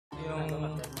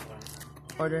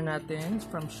Order natin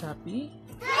from Shopee.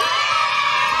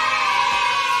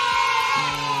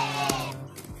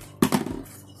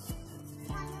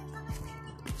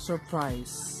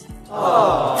 Surprise.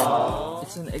 Aww.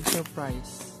 It's an egg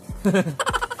surprise.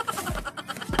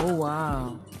 Oh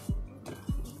wow.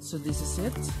 So this is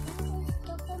it.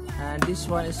 And this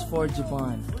one is for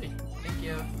Jabon. Thank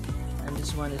you. And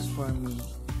this one is for me.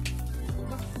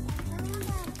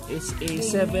 It's a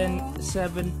 7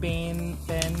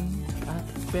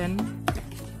 pen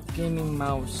gaming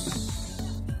mouse.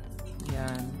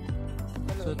 Yan.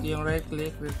 So ito yung right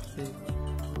click.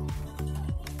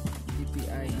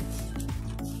 DPI.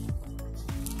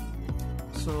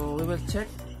 So we will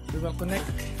check. We will connect.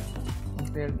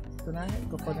 Okay. Ito na.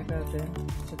 Go-connect natin.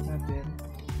 Check natin.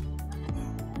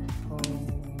 Kung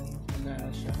wala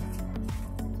na siya.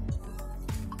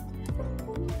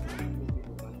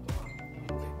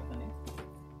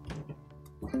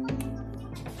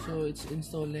 So it's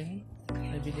installing,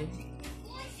 I believe.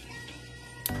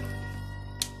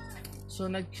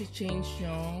 So nag-change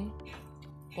yung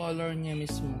color niya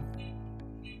mismo.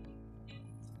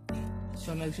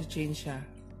 So nag-change siya.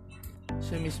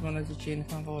 Siya mismo nag-change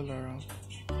ng color.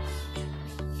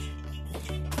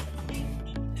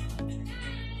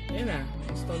 Ayan na,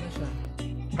 install na siya.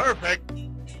 Perfect!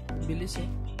 Bilis eh.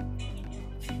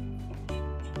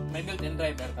 May built-in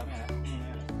driver kami ha.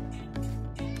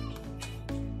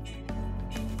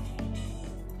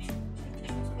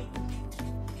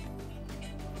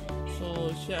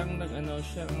 So siya ang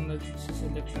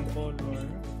nag-select ng color.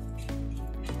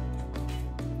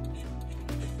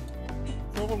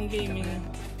 So kung gaming,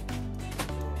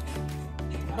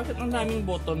 bakit ang daming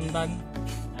button ban?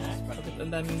 Bakit ang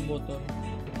daming button?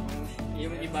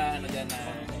 Yung iba ano dyan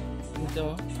na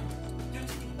ito?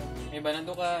 Yung iba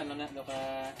nando ka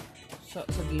sa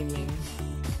gaming.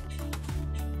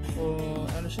 O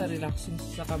ano siya, relaxing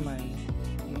sa kamay.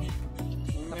 No?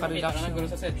 Naka-relax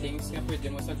ka sa settings nga pwede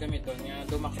mo sa gamiton nga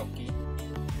do macro key.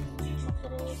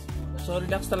 So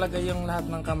relax talaga yung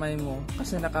lahat ng kamay mo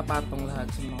kasi nakapatong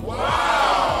lahat sa mga.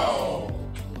 Wow!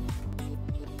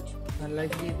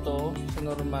 Unlike dito sa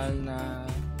normal na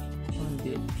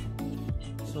hindi.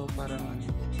 So parang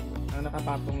ang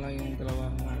nakapatong lang yung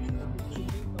dalawang ano.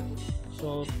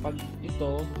 So pag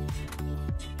ito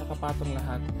nakapatong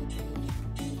lahat.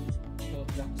 So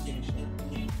relaxing siya.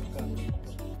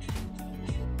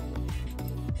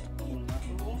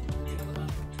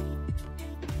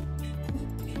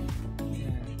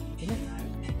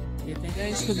 Okay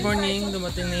guys, good morning.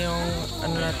 Dumating na yung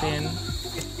ano natin,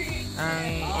 ang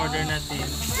order natin.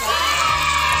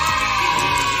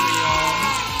 Ito yung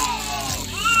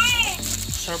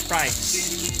surprise.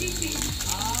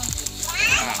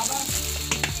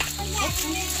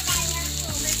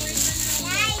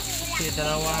 Okay,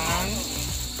 dalawang.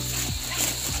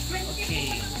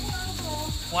 Okay.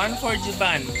 One for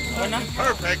Juban. Ano na?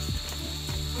 Perfect!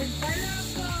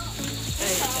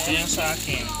 Ito yung sa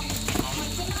akin.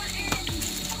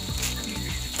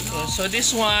 So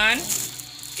this one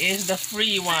is the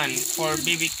free one for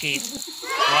baby Kate.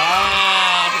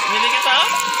 Wow! Bili kita?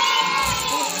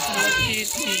 Hello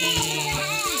Kitty.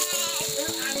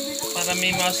 Para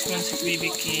may mouse man si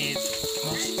baby Kate.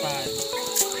 Mouse pad.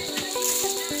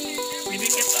 Baby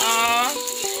Kate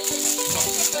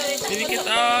Baby Kate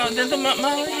Dito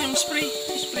yung spray.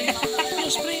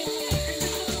 Yung spray.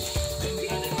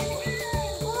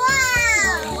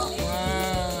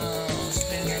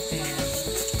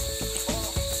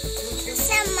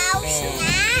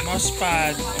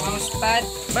 Mousepad. Mousepad?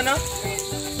 Ano?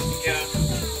 Yeah.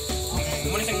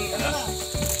 Muna siyang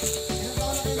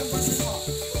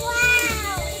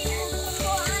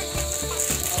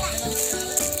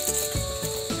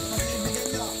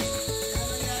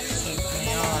So,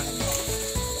 ngayon.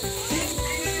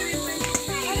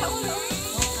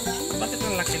 Bakit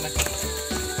ang laki-laki?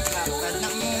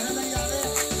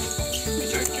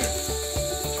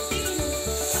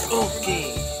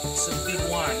 Okay. It's a big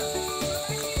one.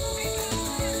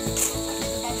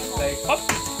 Hop!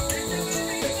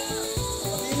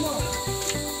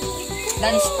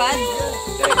 Dance pad?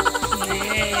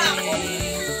 Yay!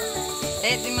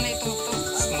 Di mo na itong-tong.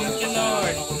 Thank you,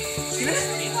 Lord.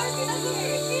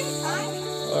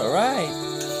 Alright.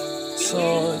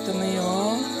 So, ito na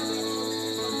yung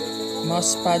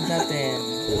mousepad natin.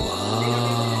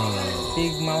 Wow!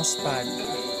 Big mousepad.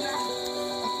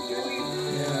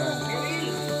 Yan.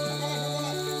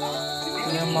 Ito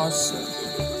yung mouse.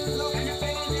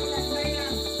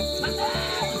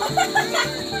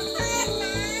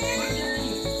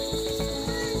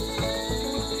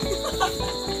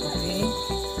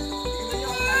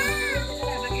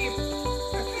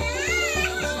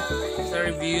 Okay.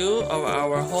 review of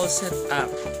our whole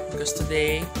setup because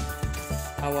today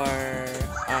our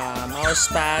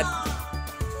mouse pad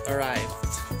arrived.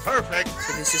 Perfect.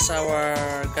 So this is our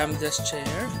Gamdias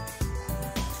chair,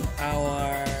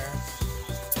 our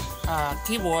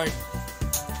keyboard,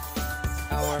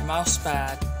 our mouse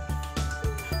pad,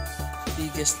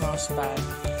 biggest mouse pad,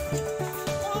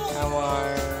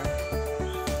 our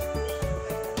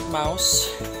mouse,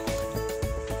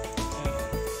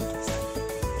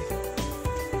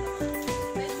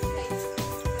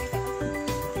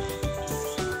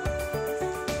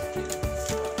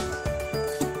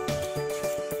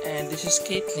 and this is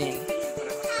Caitlin.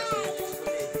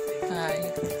 Hi.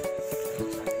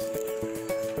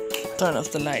 Turn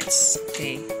off the lights.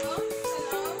 Okay.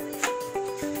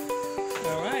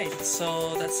 Alright,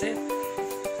 so that's it.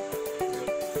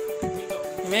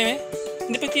 Meme,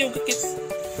 hindi pa tiyo kakit.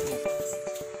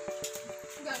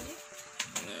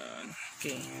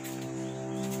 Okay.